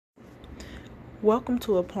Welcome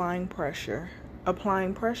to Applying Pressure.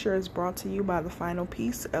 Applying Pressure is brought to you by The Final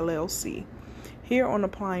Piece, LLC. Here on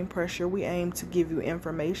Applying Pressure, we aim to give you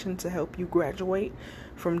information to help you graduate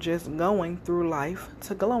from just going through life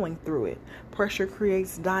to glowing through it. Pressure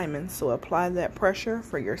creates diamonds, so apply that pressure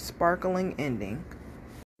for your sparkling ending.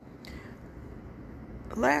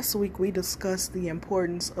 Last week, we discussed the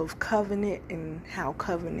importance of covenant and how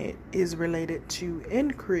covenant is related to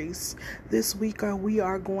increase. This week, we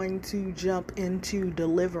are going to jump into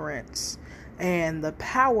deliverance and the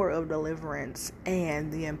power of deliverance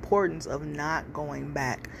and the importance of not going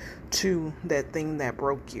back to that thing that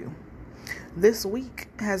broke you. This week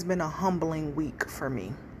has been a humbling week for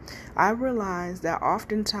me. I realize that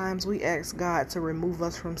oftentimes we ask God to remove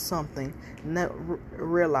us from something, not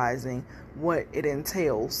realizing what it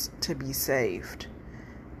entails to be saved.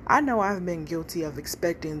 I know I've been guilty of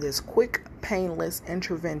expecting this quick, painless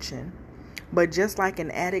intervention, but just like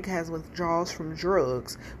an addict has withdrawals from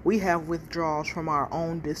drugs, we have withdrawals from our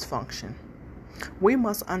own dysfunction. We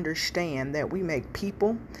must understand that we make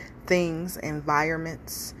people, things,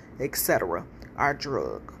 environments, etc. our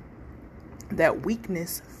drug. That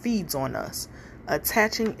weakness feeds on us,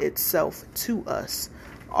 attaching itself to us,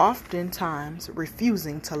 oftentimes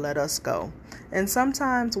refusing to let us go. And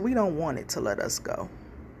sometimes we don't want it to let us go.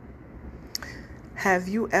 Have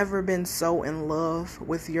you ever been so in love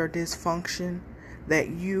with your dysfunction that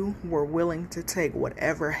you were willing to take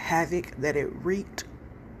whatever havoc that it wreaked?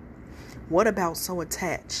 What about so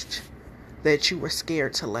attached that you were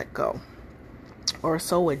scared to let go? Or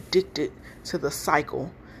so addicted to the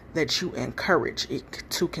cycle that you encourage it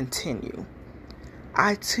to continue?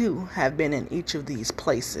 I too have been in each of these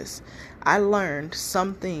places. I learned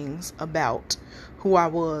some things about who I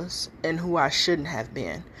was and who I shouldn't have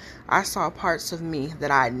been. I saw parts of me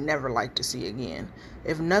that I'd never like to see again.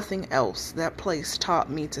 If nothing else, that place taught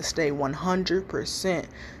me to stay 100%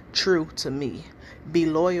 true to me, be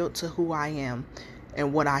loyal to who I am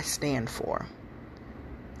and what I stand for.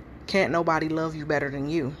 Can't nobody love you better than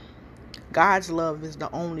you. God's love is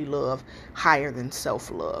the only love higher than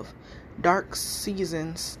self-love. Dark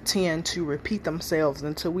seasons tend to repeat themselves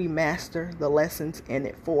until we master the lessons in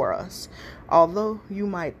it for us. Although you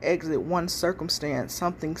might exit one circumstance,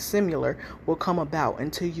 something similar will come about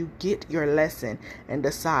until you get your lesson and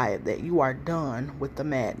decide that you are done with the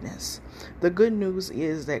madness. The good news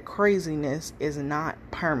is that craziness is not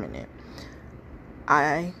permanent.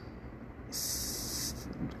 I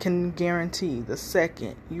can guarantee the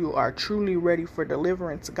second you are truly ready for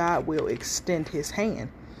deliverance, God will extend his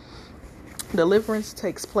hand. Deliverance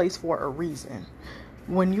takes place for a reason.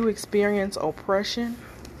 When you experience oppression,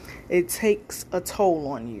 it takes a toll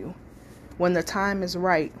on you. When the time is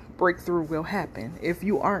right, breakthrough will happen. If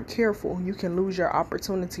you aren't careful, you can lose your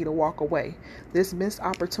opportunity to walk away. This missed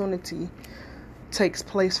opportunity takes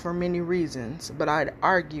place for many reasons, but I'd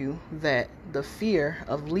argue that the fear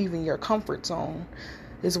of leaving your comfort zone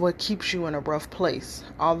is what keeps you in a rough place.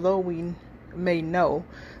 Although we may know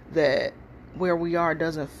that where we are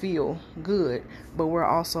doesn't feel good, but we're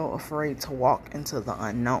also afraid to walk into the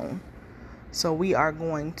unknown. So we are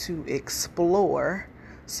going to explore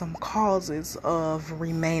some causes of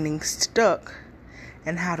remaining stuck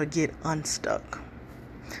and how to get unstuck.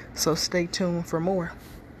 So stay tuned for more.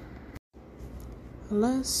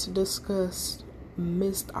 Let's discuss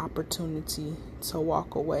missed opportunity to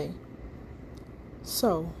walk away.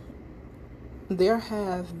 So, there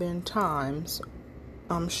have been times,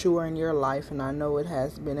 I'm sure in your life, and I know it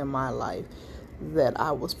has been in my life, that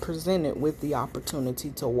I was presented with the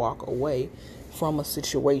opportunity to walk away from a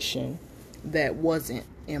situation that wasn't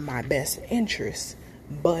in my best interest.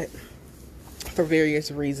 But for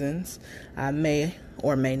various reasons, I may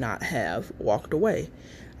or may not have walked away.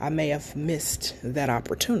 I may have missed that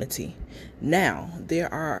opportunity. Now,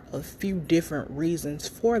 there are a few different reasons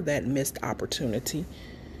for that missed opportunity.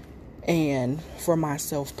 And for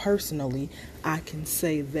myself personally, I can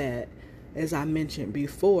say that, as I mentioned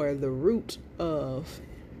before, the root of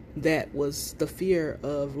that was the fear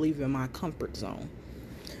of leaving my comfort zone.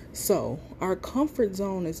 So, our comfort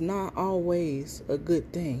zone is not always a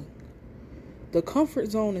good thing. The comfort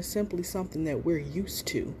zone is simply something that we're used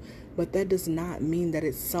to, but that does not mean that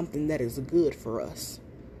it's something that is good for us.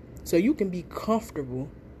 So you can be comfortable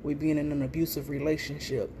with being in an abusive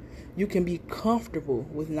relationship. You can be comfortable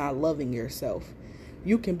with not loving yourself.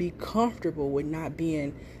 You can be comfortable with not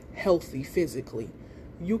being healthy physically.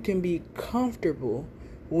 You can be comfortable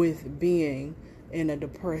with being in a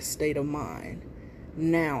depressed state of mind.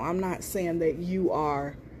 Now, I'm not saying that you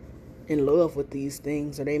are in love with these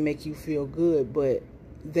things or they make you feel good, but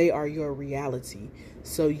they are your reality.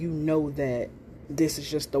 So you know that this is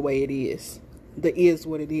just the way it is. The is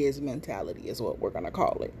what it is mentality is what we're going to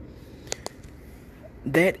call it.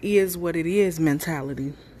 That is what it is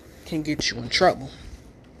mentality can get you in trouble,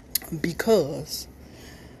 because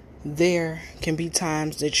there can be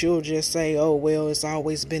times that you'll just say, oh, well, it's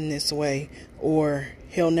always been this way, or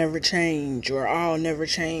he'll never change, or I'll never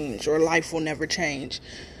change, or life will never change.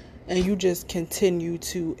 And you just continue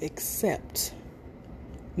to accept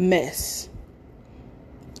mess.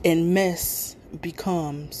 And mess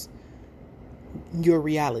becomes your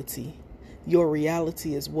reality. Your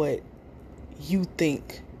reality is what you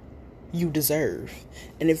think you deserve.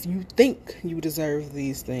 And if you think you deserve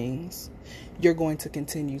these things, you're going to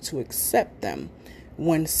continue to accept them.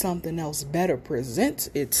 When something else better presents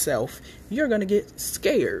itself, you're going to get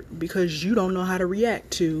scared because you don't know how to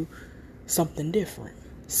react to something different,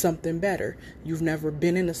 something better. You've never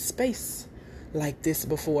been in a space like this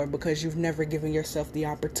before because you've never given yourself the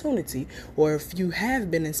opportunity. Or if you have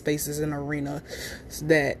been in spaces and arenas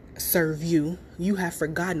that serve you, you have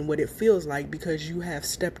forgotten what it feels like because you have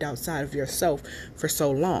stepped outside of yourself for so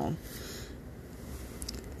long.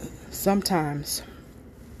 Sometimes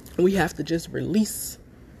we have to just release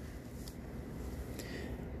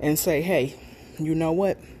and say, hey, you know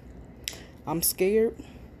what? I'm scared.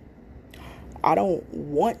 I don't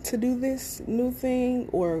want to do this new thing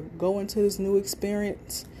or go into this new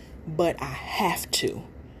experience, but I have to.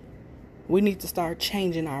 We need to start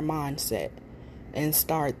changing our mindset and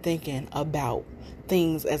start thinking about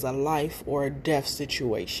things as a life or a death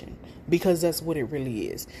situation, because that's what it really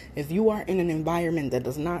is. If you are in an environment that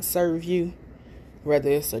does not serve you,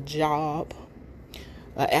 whether it's a job,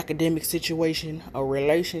 an academic situation, a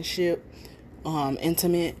relationship,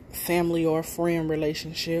 intimate family or friend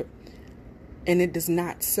relationship, and it does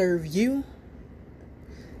not serve you,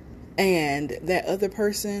 and that other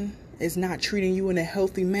person is not treating you in a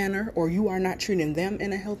healthy manner, or you are not treating them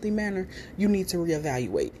in a healthy manner, you need to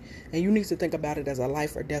reevaluate. And you need to think about it as a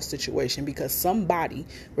life or death situation, because somebody,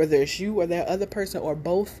 whether it's you or that other person or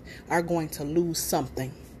both, are going to lose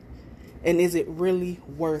something. And is it really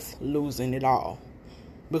worth losing it all?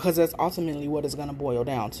 Because that's ultimately what it's going to boil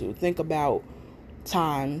down to. Think about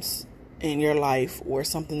times in your life or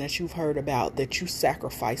something that you've heard about that you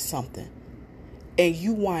sacrificed something and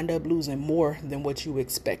you wind up losing more than what you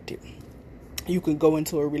expected. You can go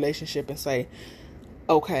into a relationship and say,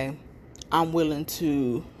 okay, I'm willing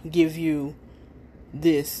to give you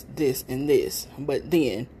this, and this. But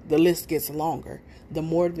then the list gets longer. The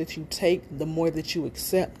more that you take, the more that you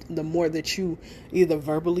accept, the more that you either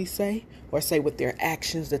verbally say or say with their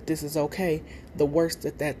actions that this is okay, the worse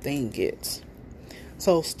that thing gets.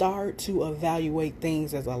 So start to evaluate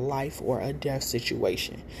things as a life or a death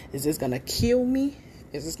situation. Is this going to kill me?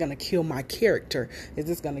 Is this going to kill my character? Is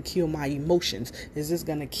this going to kill my emotions? Is this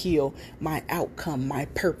going to kill my outcome, my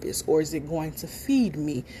purpose? Or is it going to feed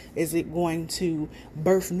me? Is it going to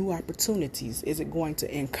birth new opportunities? Is it going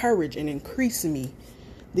to encourage and increase me?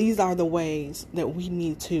 These are the ways that we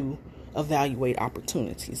need to evaluate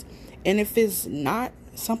opportunities. And if it's not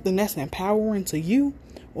something that's empowering to you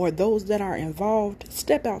or those that are involved,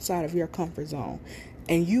 step outside of your comfort zone.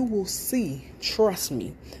 And you will see, trust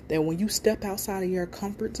me, that when you step outside of your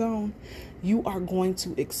comfort zone, you are going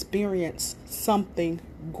to experience something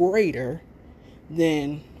greater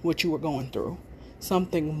than what you were going through.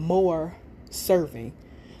 Something more serving.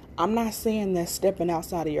 I'm not saying that stepping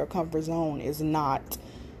outside of your comfort zone is not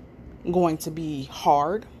going to be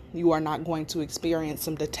hard. You are not going to experience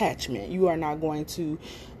some detachment. You are not going to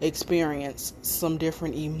experience some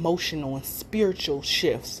different emotional and spiritual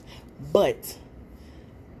shifts. But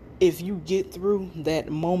if you get through that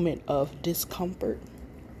moment of discomfort,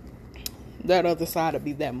 that other side will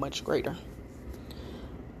be that much greater.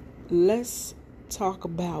 Let's talk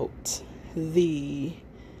about the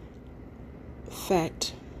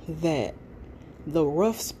fact that the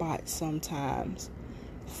rough spot sometimes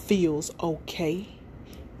feels okay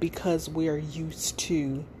because we're used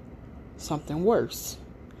to something worse.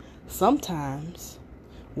 Sometimes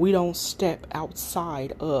we don't step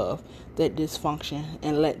outside of that dysfunction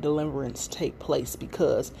and let deliverance take place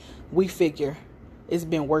because we figure it's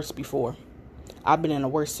been worse before. I've been in a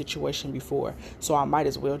worse situation before, so I might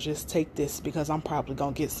as well just take this because I'm probably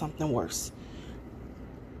going to get something worse.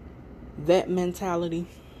 That mentality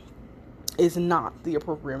is not the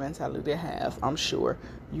appropriate mentality to have. I'm sure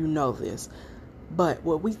you know this. But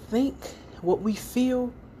what we think, what we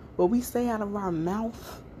feel, what we say out of our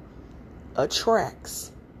mouth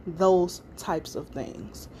attracts those types of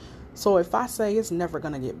things. So if I say it's never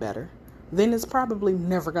going to get better, then it's probably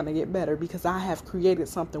never going to get better because I have created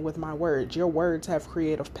something with my words. Your words have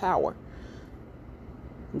creative power.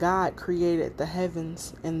 God created the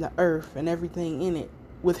heavens and the earth and everything in it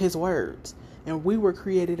with his words. And we were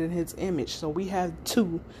created in his image. So we have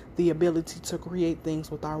too the ability to create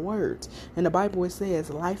things with our words. In the Bible it says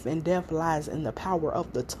life and death lies in the power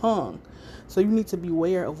of the tongue. So you need to be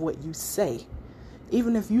aware of what you say.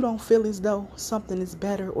 Even if you don't feel as though something is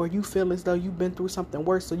better, or you feel as though you've been through something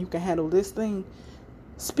worse so you can handle this thing,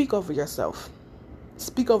 speak over yourself.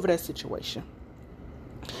 Speak over that situation.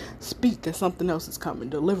 Speak that something else is coming.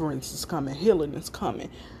 Deliverance is coming. Healing is coming.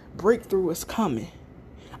 Breakthrough is coming.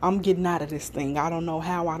 I'm getting out of this thing. I don't know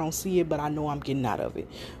how. I don't see it, but I know I'm getting out of it.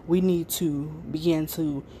 We need to begin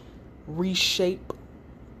to reshape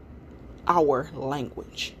our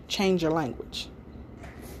language. Change your language.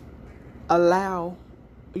 Allow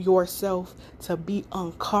yourself to be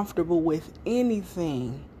uncomfortable with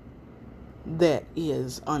anything that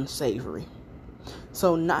is unsavory.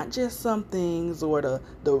 So not just some things or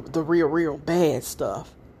the real bad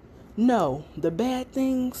stuff. No, the bad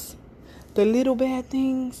things, the little bad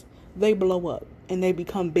things, they blow up and they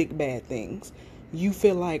become big bad things. You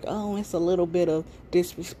feel like, oh, it's a little bit of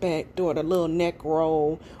disrespect, or the little neck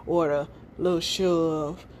roll, or the little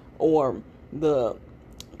shove, or the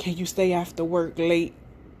can you stay after work late?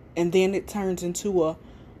 And then it turns into a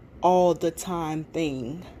all the time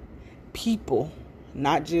thing. People,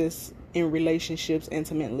 not just in relationships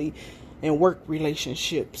intimately, and work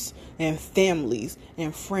relationships and families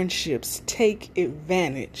and friendships, take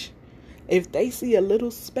advantage. If they see a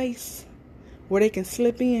little space where they can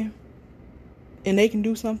slip in and they can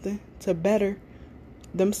do something to better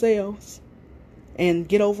themselves and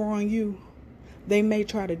get over on you, they may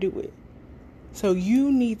try to do it. So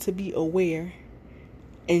you need to be aware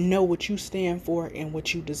and know what you stand for and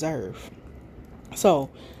what you deserve. So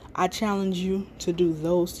I challenge you to do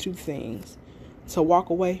those two things. To walk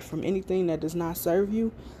away from anything that does not serve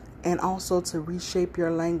you, and also to reshape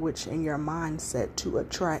your language and your mindset to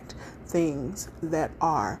attract things that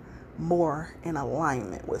are more in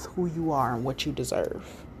alignment with who you are and what you deserve.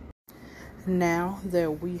 Now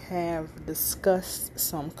that we have discussed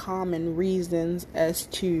some common reasons as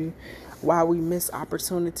to why we miss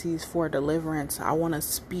opportunities for deliverance, I want to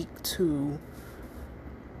speak to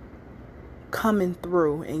coming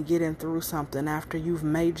through and getting through something after you've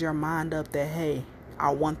made your mind up that, hey,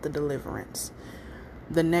 I want the deliverance.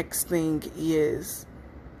 The next thing is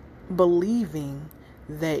believing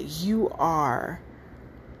that you are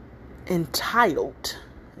entitled,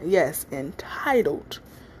 yes, entitled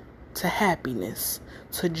to happiness,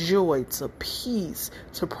 to joy, to peace,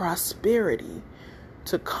 to prosperity,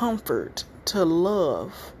 to comfort, to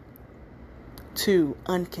love, to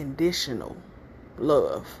unconditional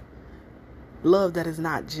love. Love that is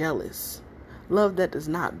not jealous. Love that does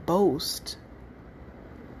not boast.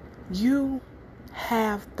 You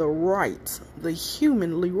have the right, the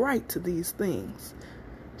humanly right to these things.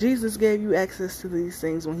 Jesus gave you access to these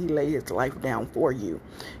things when he laid his life down for you.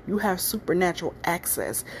 You have supernatural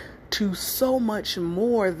access to so much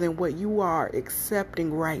more than what you are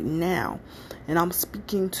accepting right now. And I'm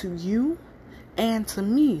speaking to you and to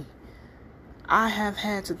me. I have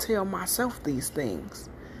had to tell myself these things.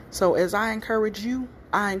 So as I encourage you,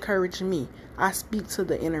 I encourage me. I speak to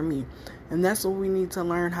the inner me. And that's what we need to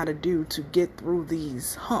learn how to do to get through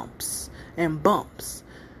these humps and bumps.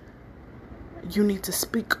 You need to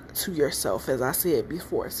speak to yourself, as I said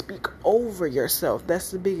before. Speak over yourself.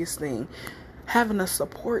 That's the biggest thing. Having a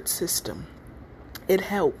support system, it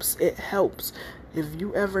helps. It helps. If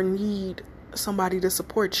you ever need somebody to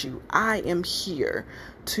support you, I am here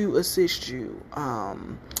to assist you.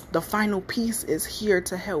 The final piece is here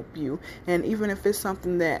to help you. And even if it's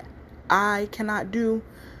something that I cannot do,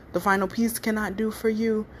 the final piece cannot do for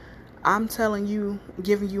you, I'm telling you,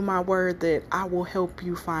 giving you my word that I will help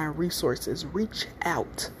you find resources. Reach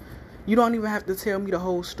out. You don't even have to tell me the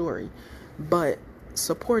whole story, but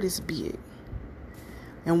support is big.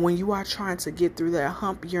 And when you are trying to get through that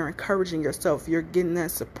hump, you're encouraging yourself. You're getting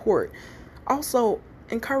that support. Also,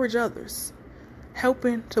 encourage others.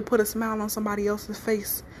 Helping to put a smile on somebody else's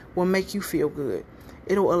face will make you feel good.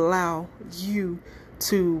 It'll allow you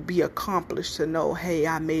to be accomplished, to know, hey,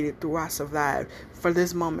 I made it through, I survived for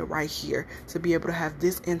this moment right here, to be able to have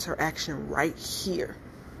this interaction right here.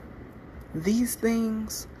 These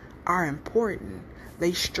things are important.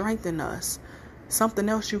 They strengthen us. Something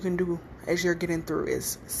else you can do as you're getting through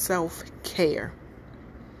is self-care.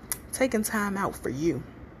 Taking time out for you.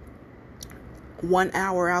 1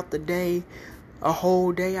 hour out the day, a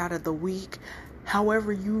whole day out of the week,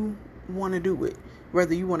 however you want to do it.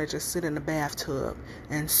 Whether you want to just sit in the bathtub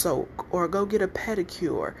and soak, or go get a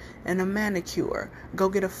pedicure and a manicure, go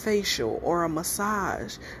get a facial or a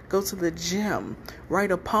massage, go to the gym,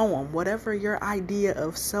 write a poem, whatever your idea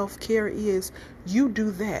of self-care is, you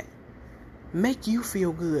do that. Make you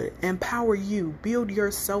feel good, empower you, build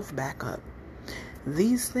yourself back up.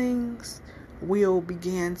 These things will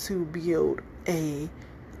begin to build a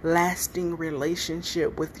lasting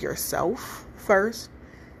relationship with yourself first,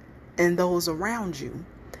 and those around you.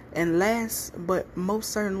 And last but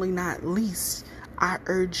most certainly not least, I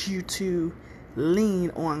urge you to lean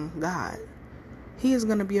on God. He is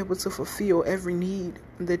going to be able to fulfill every need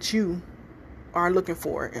that you are looking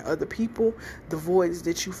for in other people, the voids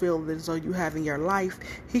that you feel as though you have in your life.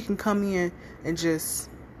 He can come in and just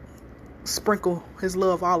sprinkle his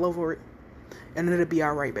love all over it, and it'll be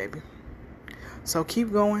all right, baby. So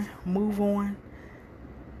keep going, move on,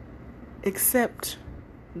 accept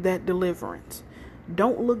that deliverance.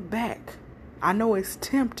 Don't look back. I know it's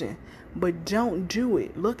tempting, but don't do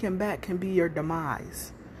it. Looking back can be your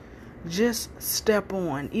demise. Just step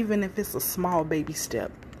on, even if it's a small baby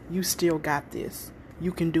step. You still got this.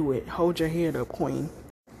 You can do it. Hold your head up, queen.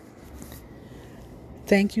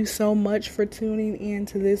 Thank you so much for tuning in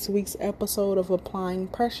to this week's episode of Applying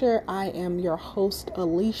Pressure. I am your host,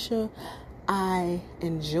 Alicia. I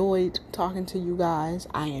enjoyed talking to you guys.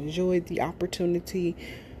 I enjoyed the opportunity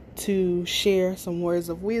to share some words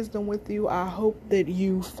of wisdom with you. I hope that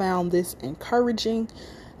you found this encouraging.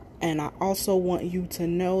 And I also want you to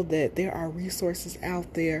know that there are resources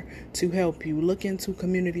out there to help you. Look into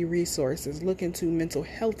community resources. Look into mental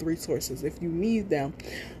health resources if you need them.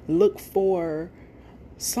 Look for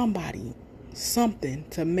something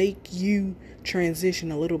to make you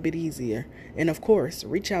transition a little bit easier. And of course,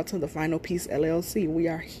 reach out to The Final Piece LLC. We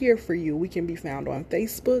are here for you. We can be found on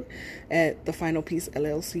Facebook at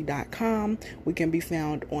thefinalpiecellc.com. We can be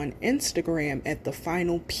found on Instagram at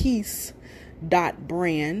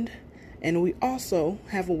thefinalpiece.brand. And we also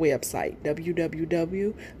have a website,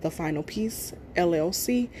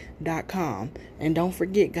 www.thefinalpiecellc.com. And don't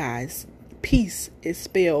forget, guys, peace is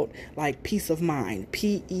spelled like peace of mind,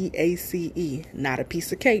 P-E-A-C-E, not a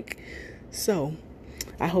piece of cake. So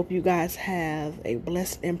I hope you guys have a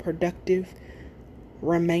blessed and productive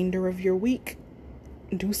remainder of your week.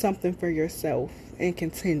 Do something for yourself and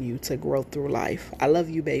continue to grow through life. I love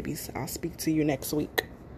you, babies. I'll speak to you next week.